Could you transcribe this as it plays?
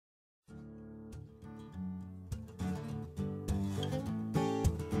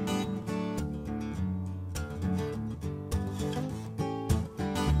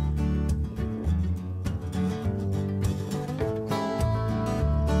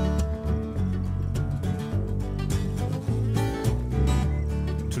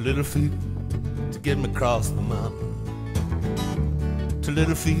little feet to get me across the mountain. Two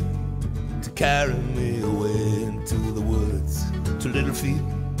little feet to carry me away into the woods. Two little feet,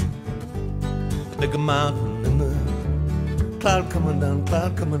 like a mountain and the cloud coming down,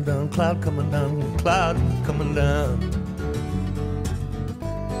 cloud coming down, cloud coming down, cloud coming down.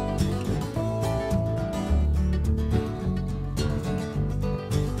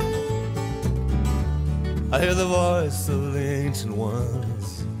 I hear the voice of the ancient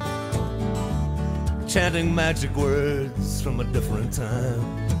ones chanting magic words from a different time.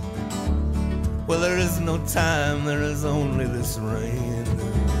 Well, there is no time, there is only this rain.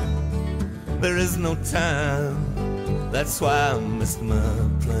 There is no time, that's why I missed my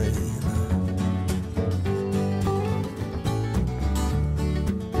plane.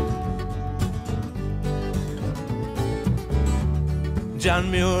 John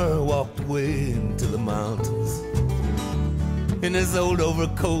Muir walked away into the mountains in his old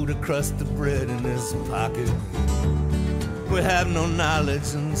overcoat, a crust of bread in his pocket. We have no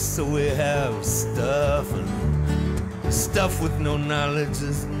knowledge and so we have stuff, and stuff with no knowledge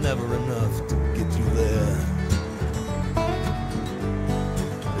is never enough to get you there.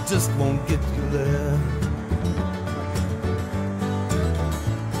 It just won't get you there.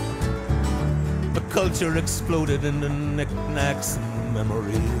 The culture exploded into knickknacks and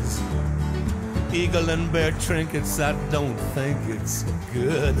memories, eagle and bear trinkets. I don't think it's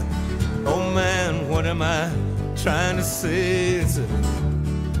good. Oh man, what am I trying to say?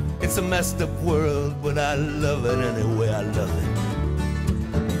 It's a messed up world, but I love it anyway. I love it.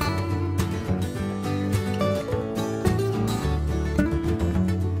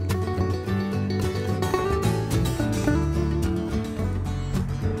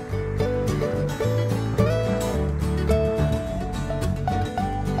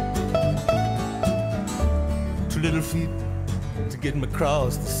 Little feet to get me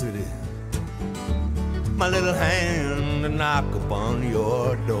across the city. My little hand to knock upon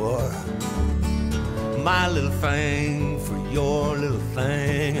your door. My little thing for your little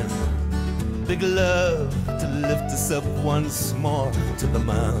thing. Big love to lift us up once more to the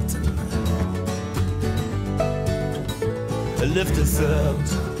mountain. Lift us up.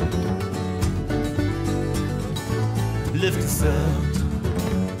 Lift us up.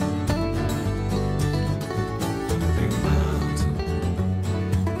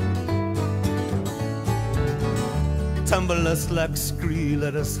 Tumble us like scree,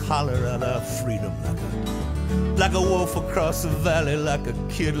 let us holler out our freedom like a wolf across a valley, like a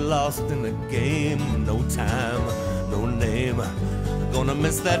kid lost in a game. No time, no name. I'm gonna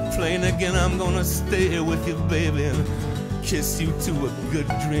miss that plane again. I'm gonna stay here with you, baby, and kiss you to a good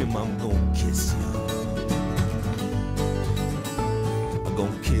dream. I'm gonna kiss you. I'm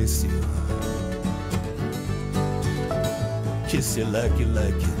gonna kiss you. Kiss you like you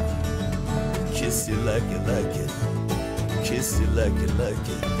like it. Kiss you like you like it. Kiss you like you like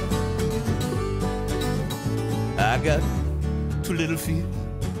it. I got two little feet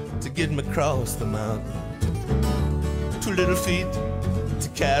to get me across the mountain. Two little feet to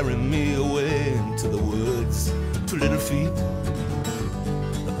carry me away into the woods. Two little feet,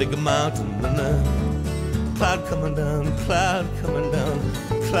 a bigger mountain than a cloud coming down, cloud coming down,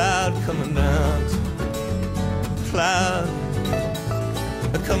 cloud coming down, cloud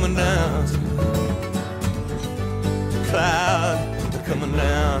coming down. Cloud coming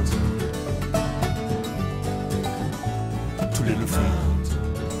down. Two little feet,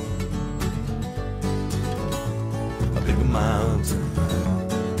 a bigger mountain.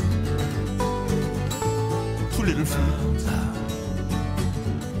 Two little feet,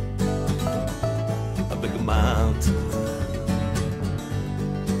 a bigger mountain.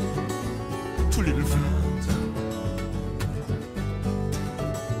 Two little feet,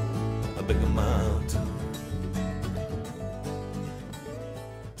 a bigger mountain.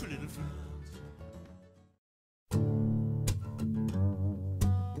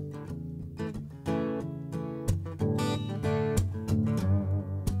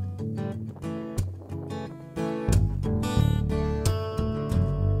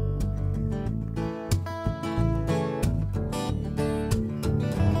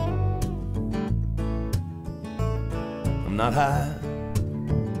 I'm not high,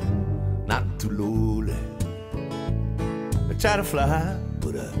 not too lowly. I try to fly,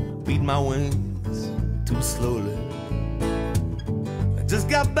 but I beat my wings too slowly. I just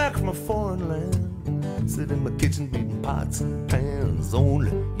got back from a foreign land, sit in my kitchen beating pots and pans.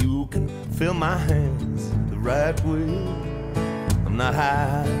 Only you can fill my hands the right way. I'm not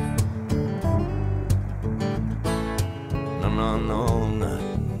high, no, no, no, I'm not.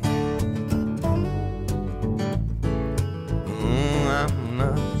 I'm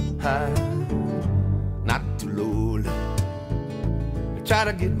not. try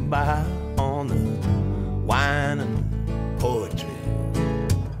to get by on the wine and poetry.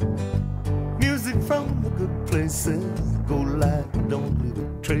 Music from the good places, go like don't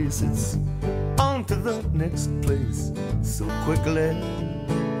leave traces. On to the next place so quickly.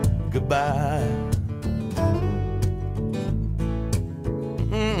 Goodbye.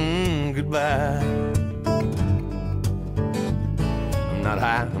 Goodbye. I'm not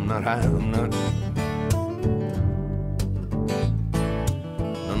high, I'm not high, I'm not.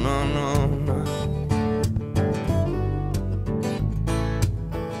 No, no, no.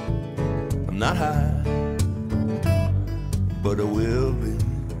 I'm not high, but I will be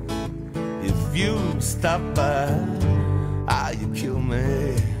if you stop by. You kill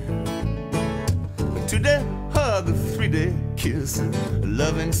me. A 2-day hug, a 3-day kiss, a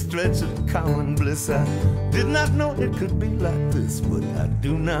loving stretch of common bliss. I did not know it could be like this, but I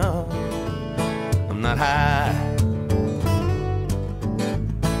do now. I'm not high.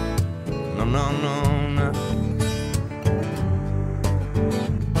 No, no, no, no.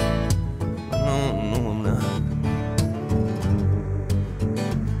 No, no, I'm not.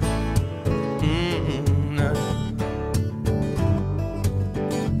 No.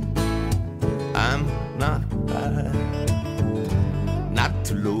 I'm not high, not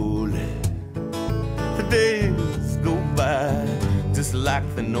too lowly. The days go by just like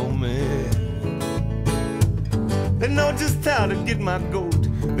they know me. They know just how to get my goat.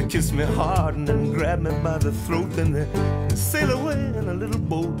 They kiss me hard and then grab me by the throat. Then they sail away in a little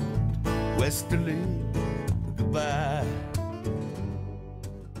boat westerly. Goodbye.